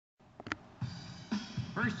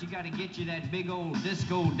First, you got to get you that big old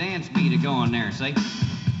disco dance beat going there, see?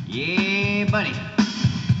 Yeah, buddy.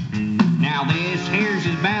 Now this here's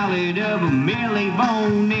his ballad of a Millie Bo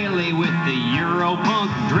Nilly with the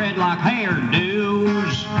Europunk dreadlock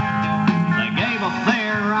hairdos. They gave up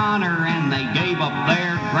their honor and they gave up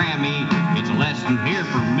their Grammy. It's a lesson here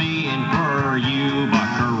for me and for you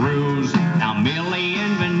buckaroos. Now Millie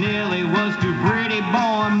and Vanilli was two pretty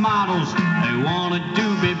boy models. They wanted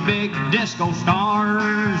to be big disco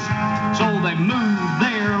stars. So they moved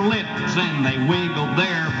their lips and they wiggled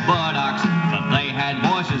their buttocks, but they had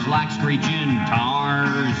voices like screeching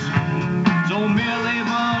tars. So Millie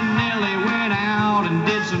Vanilli went out and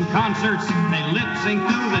did some concerts. They lip-synced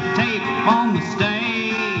through the tape on the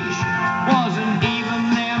stage. Wasn't even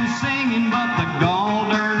them singing, but the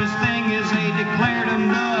gall-darnedest thing is they declared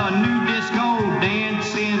them the new disco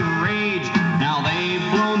dancing rage. Now they've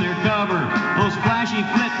blown their cover, those flashy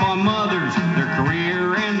flip-on mothers. Their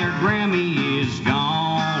career and their Grammy is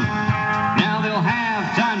gone. Now they'll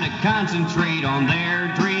have time to concentrate on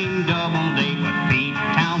their dream double